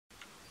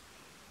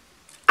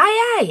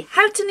Hi,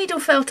 how to needle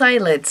felt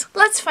eyelids?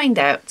 Let's find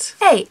out.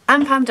 Hey,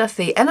 I'm Pam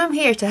Duthie and I'm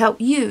here to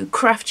help you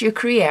craft your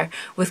career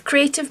with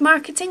creative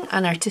marketing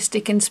and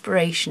artistic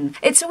inspiration.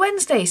 It's a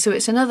Wednesday, so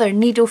it's another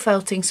needle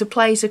felting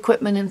supplies,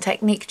 equipment and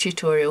technique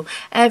tutorial.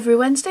 Every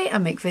Wednesday I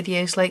make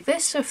videos like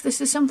this, so if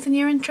this is something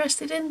you're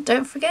interested in,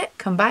 don't forget,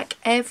 come back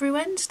every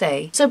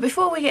Wednesday. So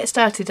before we get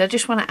started, I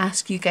just want to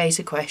ask you guys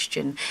a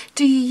question.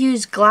 Do you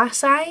use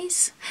glass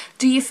eyes?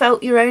 Do you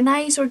felt your own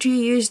eyes, or do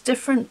you use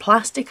different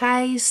plastic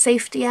eyes,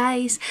 safety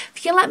eyes?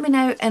 If you let me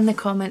know in the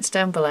comments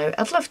down below,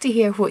 I'd love to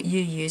hear what you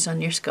use on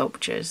your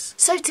sculptures.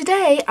 So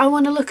today I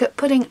want to look at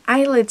putting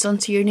eyelids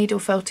onto your needle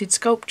felted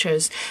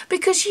sculptures,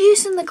 because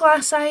using the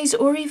glass eyes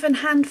or even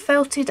hand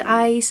felted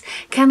eyes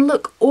can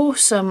look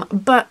awesome,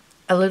 but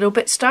a little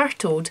bit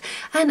startled,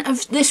 and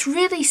this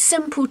really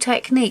simple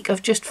technique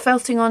of just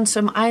felting on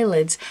some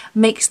eyelids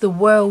makes the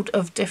world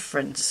of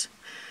difference.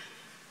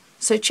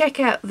 So check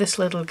out this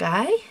little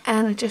guy,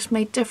 and I just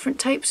made different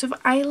types of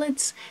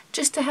eyelids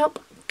just to help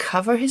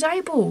cover his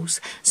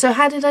eyeballs. So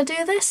how did I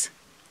do this?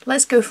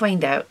 Let's go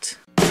find out.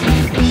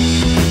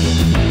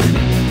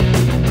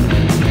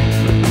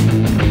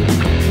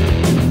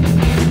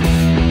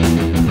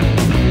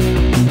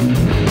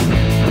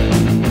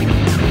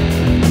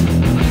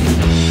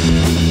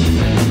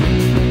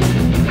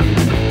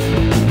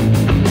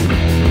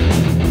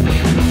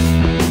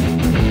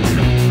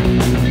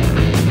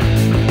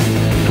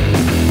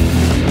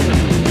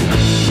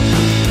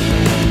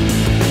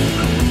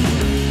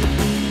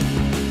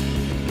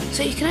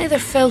 So you can either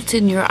felt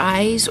in your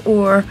eyes,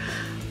 or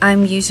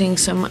I'm using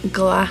some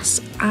glass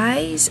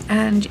eyes,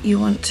 and you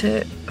want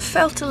to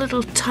felt a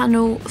little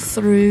tunnel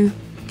through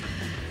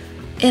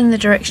in the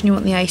direction you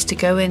want the eyes to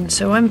go in.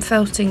 So I'm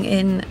felting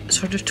in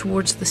sort of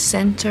towards the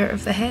centre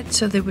of the head,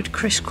 so they would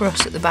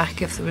crisscross at the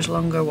back if there was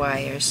longer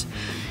wires.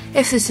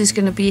 If this is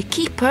going to be a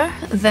keeper,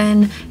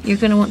 then you're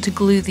going to want to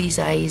glue these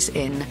eyes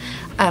in.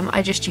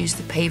 I just use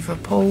the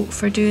paver pole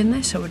for doing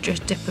this. I would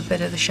just dip a bit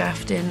of the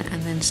shaft in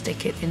and then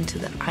stick it into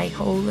the eye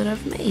hole that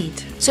I've made.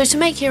 So to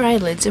make your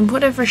eyelids, in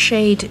whatever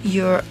shade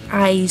your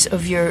eyes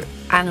of your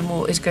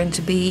animal is going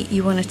to be,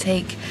 you want to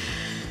take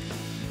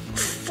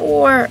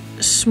 4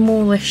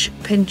 smallish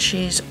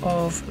pinches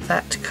of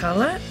that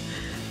colour.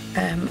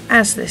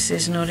 As this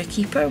is not a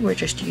keeper, we're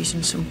just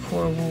using some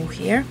core wool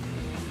here.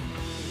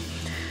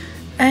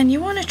 And you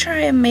want to try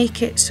and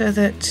make it so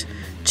that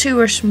 2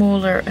 are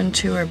smaller and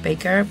 2 are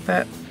bigger,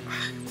 but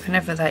they're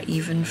never that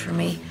even for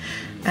me.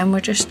 And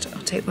I'll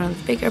take one of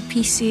the bigger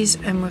pieces,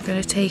 and we're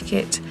going to take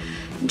it,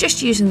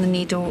 just using the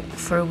needle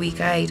for a wee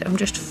guide, I'm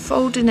just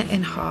folding it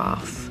in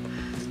half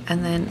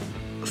and then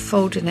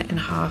folding it in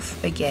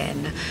half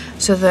again,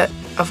 so that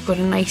I've got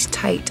a nice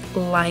tight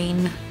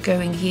line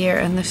going here,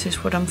 and this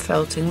is what I'm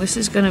felting. This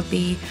is going to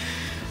be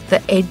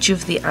the edge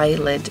of the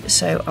eyelid,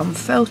 so I'm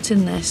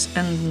felting this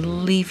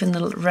and leaving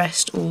the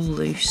rest all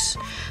loose.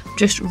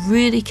 Just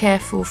really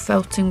careful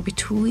felting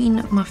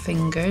between my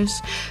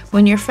fingers.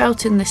 When you're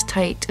felting this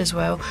tight as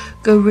well,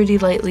 go really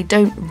lightly,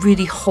 don't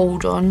really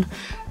hold on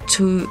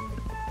to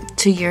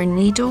your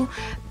needle,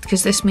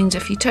 because this means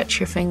if you touch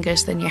your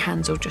fingers, then your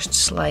hands will just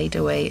slide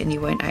away and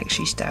you won't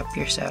actually stab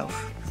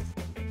yourself.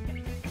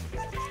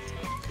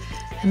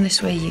 And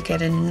this way you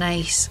get a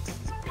nice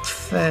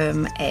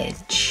firm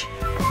edge.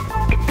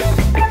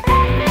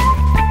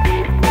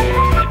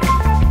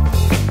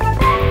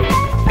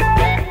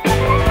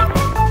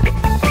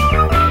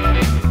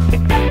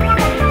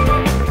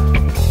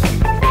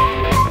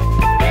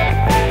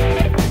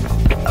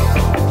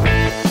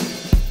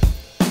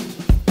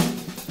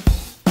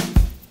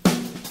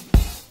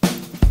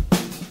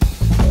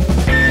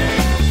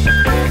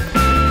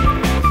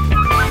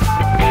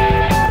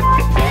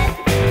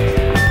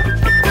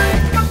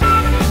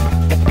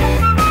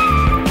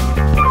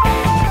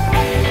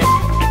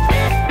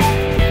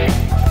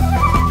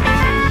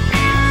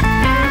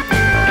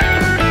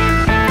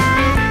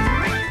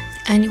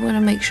 And you want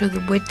to make sure the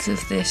width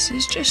of this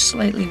is just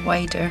slightly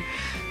wider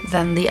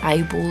than the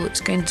eyeball that's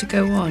going to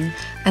go on.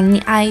 And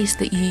the eyes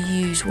that you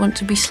use want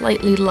to be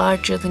slightly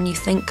larger than you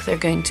think they're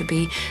going to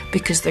be,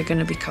 because they're going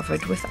to be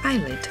covered with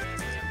eyelid.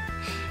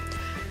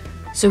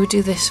 So we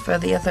do this for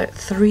the other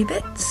 3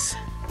 bits.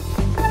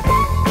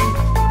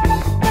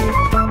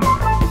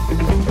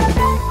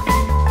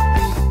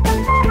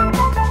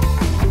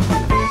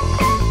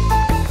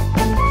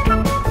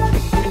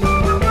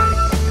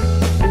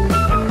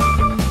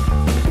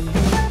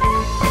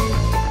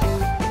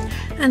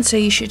 And so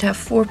you should have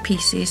 4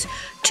 pieces,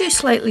 2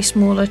 slightly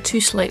smaller,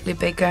 2 slightly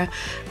bigger,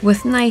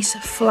 with nice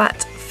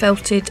flat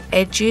felted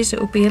edges. It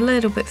will be a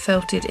little bit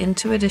felted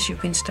into it as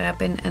you've been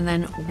stabbing, and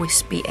then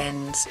wispy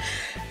ends.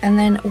 And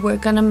then we're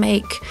going to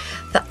make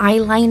the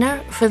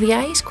eyeliner for the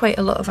eyes. Quite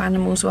a lot of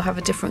animals will have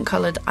a different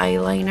coloured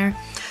eyeliner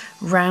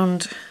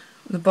round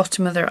the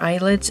bottom of their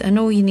eyelids, and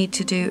all you need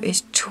to do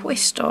is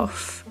twist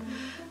off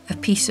a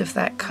piece of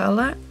that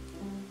colour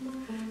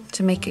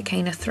to make a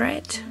kind of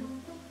thread.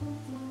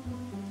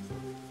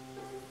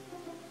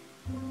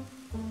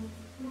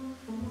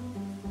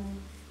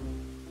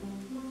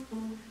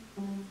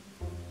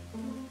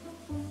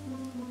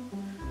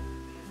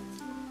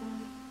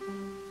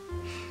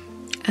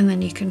 and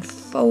then you can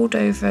fold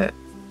over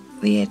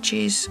the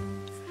edges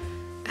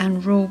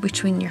and roll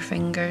between your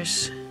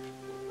fingers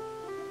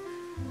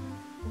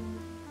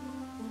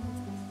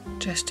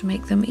just to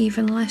make them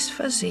even less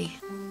fuzzy.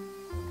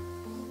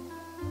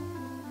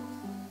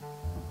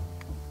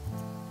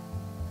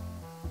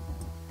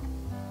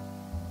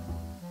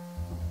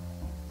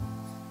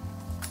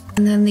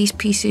 And then these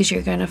pieces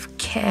you're going to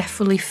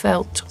carefully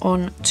felt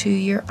onto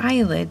your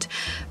eyelid.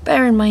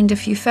 Bear in mind,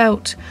 if you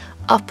felt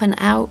up and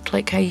out,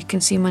 like how you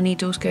can see my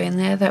needles going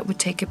there, that would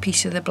take a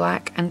piece of the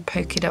black and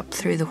poke it up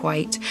through the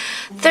white.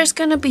 There's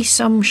going to be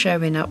some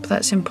showing up,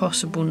 that's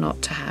impossible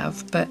not to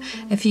have, but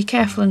if you're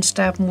careful and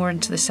stab more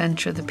into the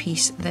centre of the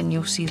piece, then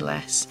you'll see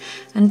less.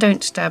 And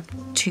don't stab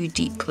too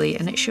deeply,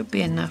 and it should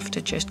be enough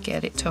to just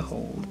get it to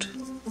hold.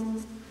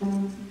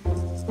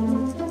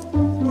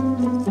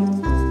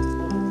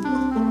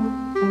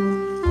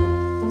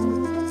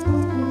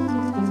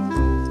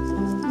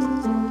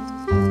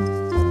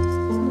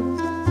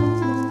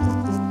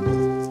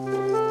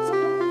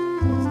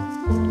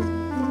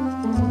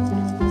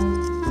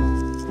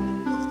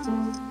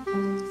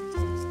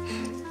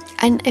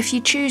 And if you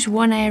choose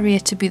one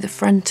area to be the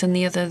front and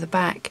the other the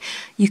back,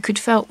 you could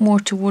felt more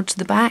towards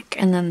the back,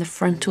 and then the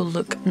front will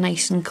look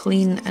nice and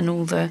clean, and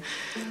all the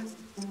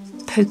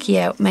pokey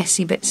out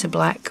messy bits of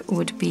black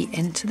would be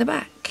into the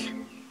back.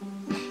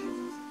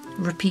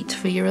 Repeat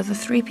for your other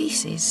 3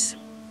 pieces.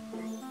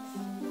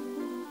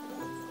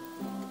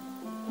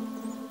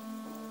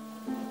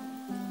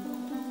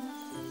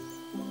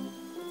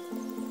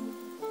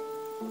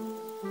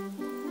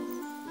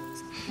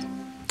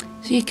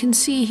 So you can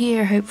see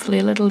here hopefully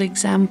a little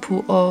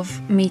example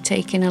of me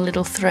taking a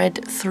little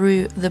thread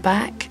through the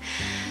back.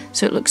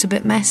 So it looks a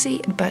bit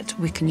messy, but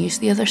we can use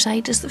the other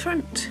side as the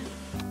front.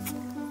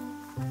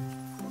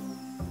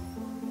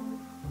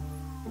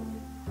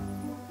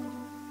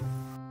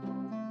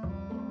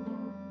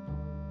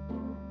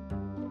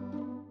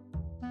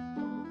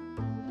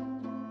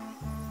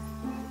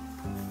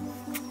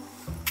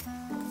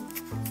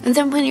 And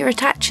then when you're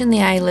attaching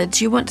the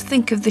eyelids, you want to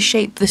think of the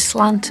shape, the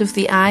slant of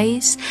the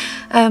eyes.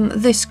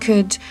 This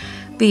could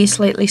be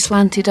slightly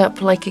slanted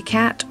up like a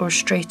cat or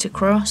straight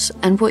across.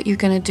 And what you're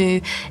going to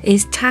do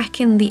is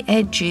tack in the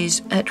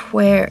edges at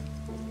where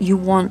you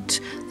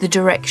want the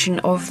direction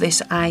of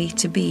this eye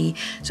to be.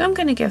 So I'm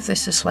going to give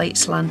this a slight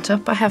slant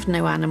up. I have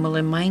no animal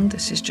in mind,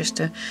 this is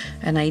just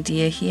an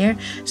idea here.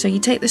 So you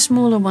take the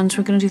smaller ones,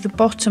 we're going to do the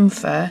bottom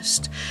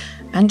first,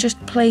 and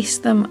just place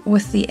them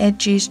with the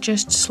edges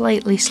just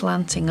slightly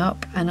slanting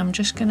up, and I'm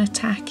just going to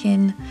tack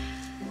in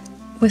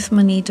with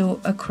my needle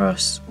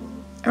across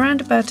around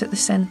about at the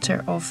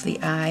centre of the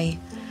eye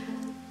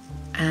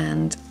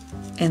and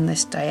in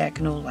this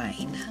diagonal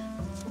line.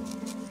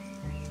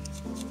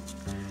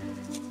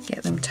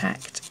 Get them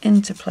tacked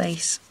into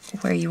place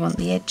where you want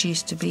the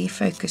edges to be,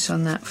 focus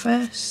on that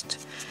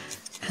first,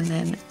 and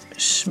then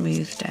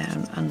smooth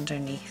down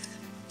underneath.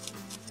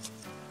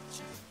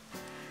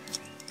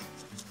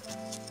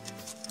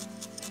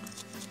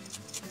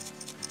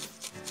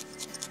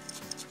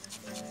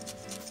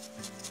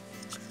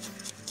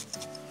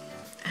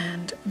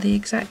 And the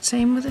exact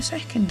same with the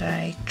second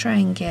eye. Try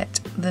and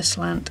get the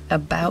slant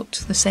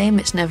about the same.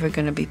 It's never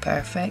going to be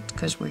perfect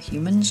because we're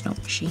humans,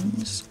 not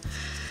machines.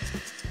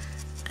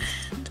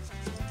 And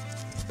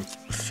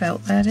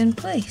felt that in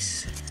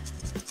place.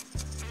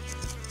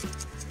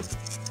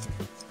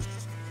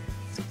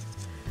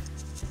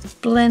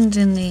 Blend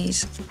in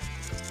these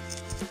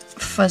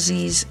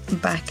fuzzies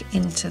back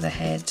into the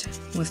head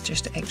with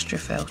just extra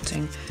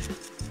felting.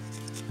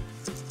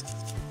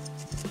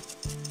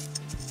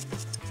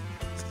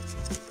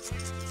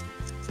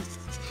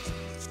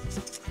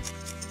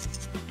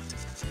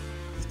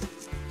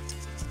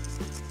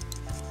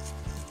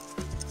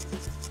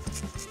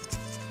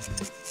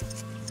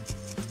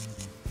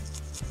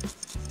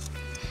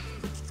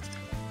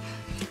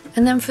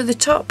 And then for the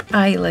top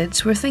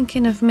eyelids, we're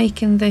thinking of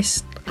making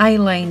this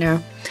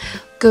eyeliner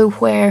go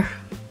where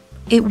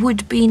it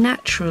would be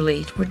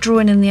naturally. We're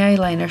drawing in the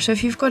eyeliner, so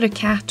if you've got a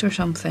cat or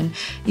something,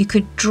 you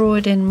could draw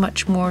it in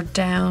much more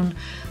down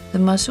the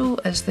muzzle,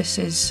 as this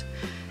is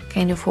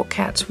kind of what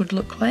cats would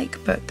look like,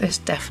 but this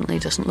definitely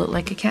doesn't look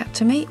like a cat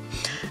to me.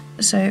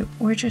 So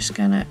we're just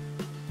gonna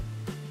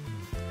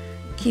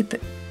keep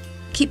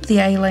the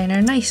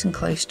eyeliner nice and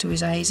close to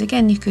his eyes.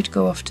 Again, you could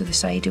go off to the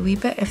side a wee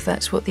bit if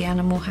that's what the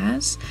animal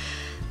has.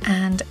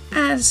 And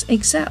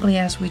exactly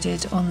as we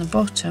did on the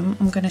bottom,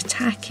 I'm going to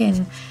tack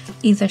in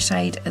either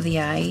side of the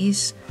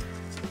eyes,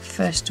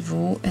 first of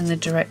all, in the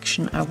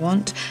direction I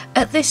want.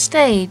 At this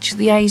stage,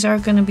 the eyes are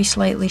going to be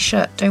slightly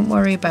shut. Don't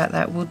worry about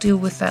that. We'll deal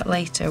with that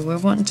later. We're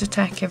wanting to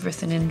tack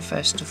everything in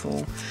first of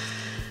all.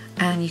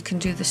 And you can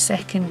do the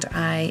second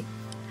eye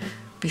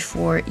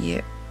before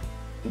you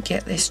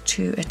get this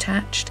two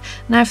attached.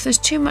 Now if there's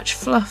too much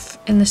fluff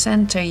in the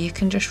center, you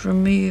can just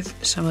remove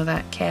some of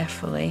that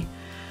carefully.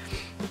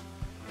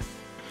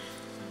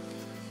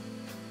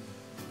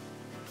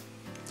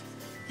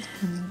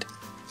 And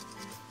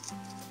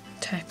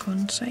tack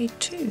on side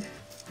 2.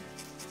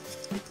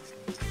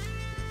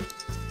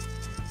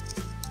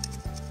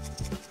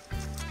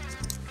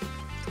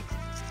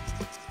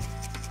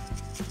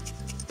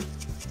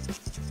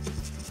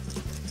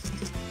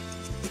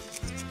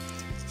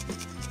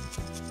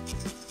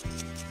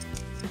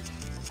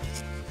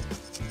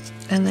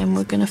 and then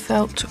we're going to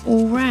felt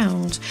all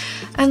round.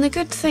 And the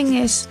good thing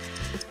is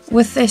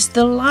with this,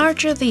 the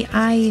larger the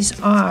eyes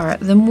are,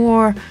 the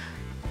more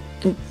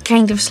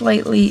kind of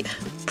slightly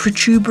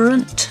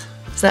protuberant,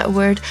 is that a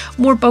word?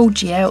 More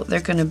bulgy out they're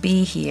going to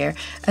be here.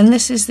 And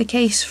this is the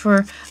case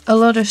for a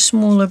lot of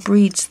smaller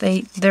breeds.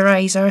 Their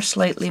eyes are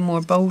slightly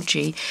more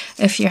bulgy.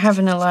 If you're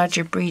having a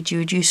larger breed, you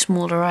would use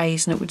smaller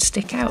eyes and it would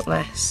stick out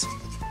less.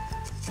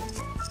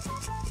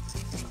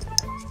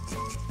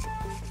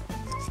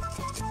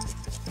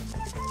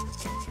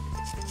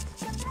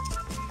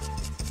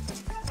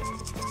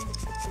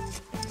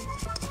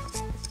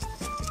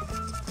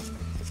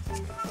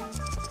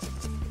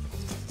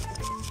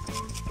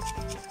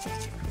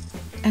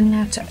 And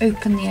now to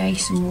open the eye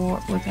some more,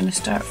 we're going to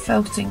start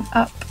felting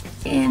up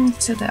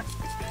into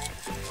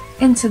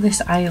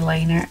this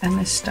eyeliner, and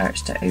this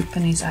starts to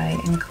open his eye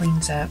and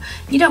cleans out.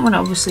 You don't want to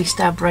obviously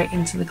stab right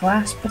into the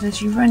glass, but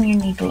as you run your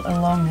needle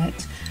along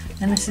it,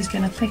 and this is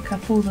going to pick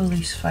up all the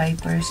loose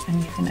fibres,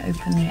 and you can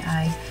open the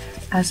eye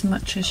as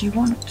much as you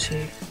want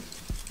to.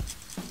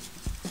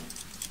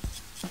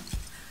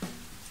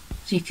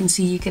 So you can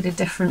see you get a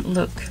different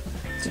look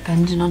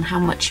depending on how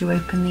much you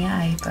open the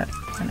eye, but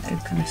I'm going to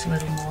open this a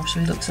little more so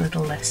he looks a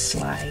little less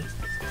sly.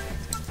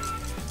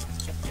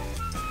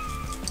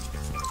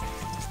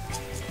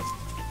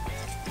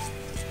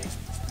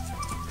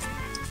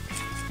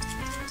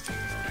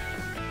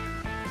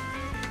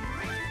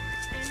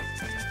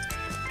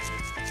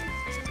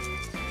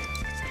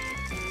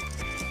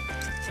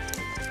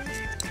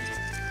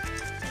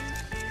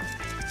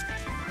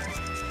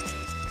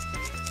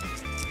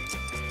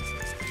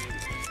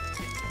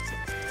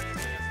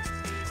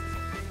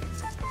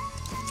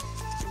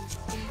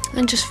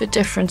 And just for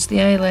difference, the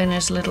eyeliner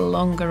is a little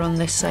longer on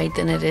this side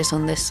than it is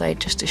on this side,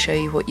 just to show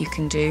you what you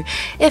can do.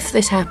 If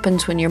this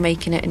happens when you're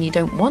making it and you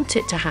don't want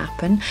it to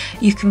happen,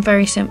 you can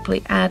very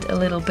simply add a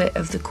little bit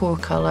of the core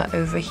colour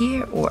over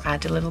here, or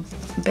add a little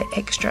bit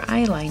extra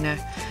eyeliner.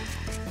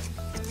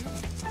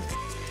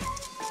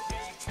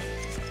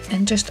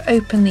 And just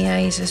open the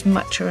eyes as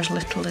much or as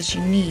little as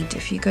you need.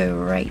 If you go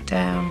right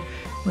down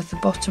with the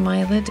bottom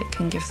eyelid, it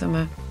can give them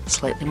a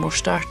slightly more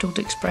startled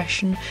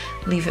expression.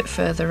 Leave it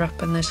further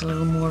up and there's a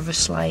little more of a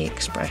sly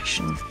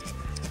expression.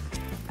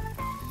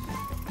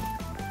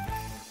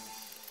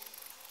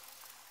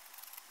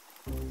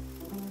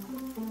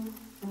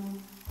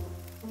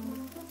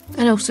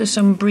 And also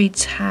some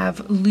breeds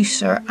have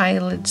looser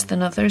eyelids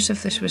than others.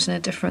 If this was in a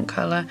different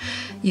colour,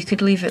 you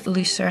could leave it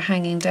looser,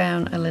 hanging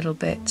down a little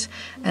bit,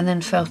 and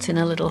then felt in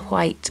a little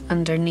white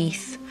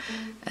underneath,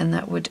 and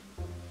that would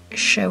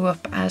show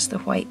up as the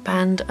white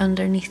band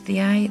underneath the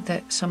eye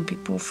that some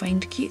people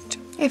find cute.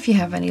 If you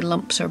have any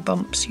lumps or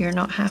bumps you're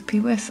not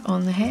happy with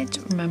on the head,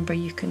 remember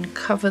you can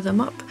cover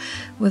them up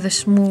with a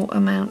small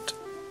amount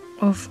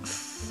of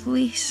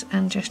fleece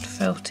and just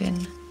felt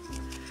in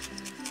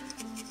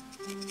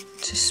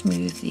to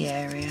smooth the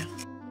area.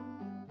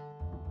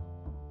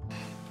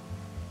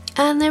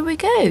 And there we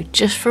go,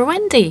 just for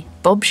Wendy,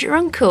 Bob's your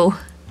uncle.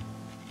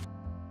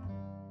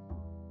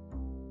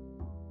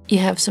 You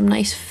have some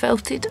nice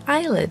felted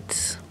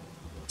eyelids.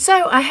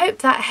 So I hope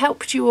that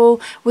helped you all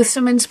with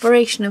some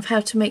inspiration of how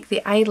to make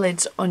the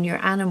eyelids on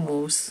your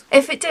animals.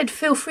 If it did,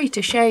 feel free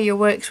to share your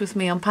works with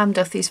me on Pam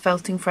Duthie's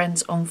Felting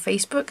Friends on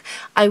Facebook.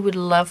 I would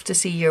love to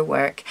see your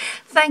work.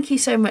 Thank you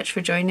so much for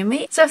joining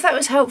me. So if that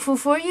was helpful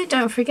for you,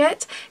 don't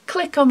forget,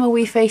 click on my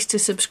wee face to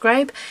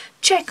subscribe,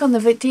 check on the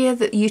video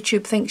that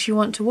YouTube thinks you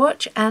want to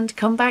watch, and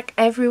come back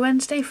every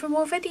Wednesday for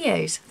more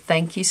videos.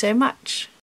 Thank you so much.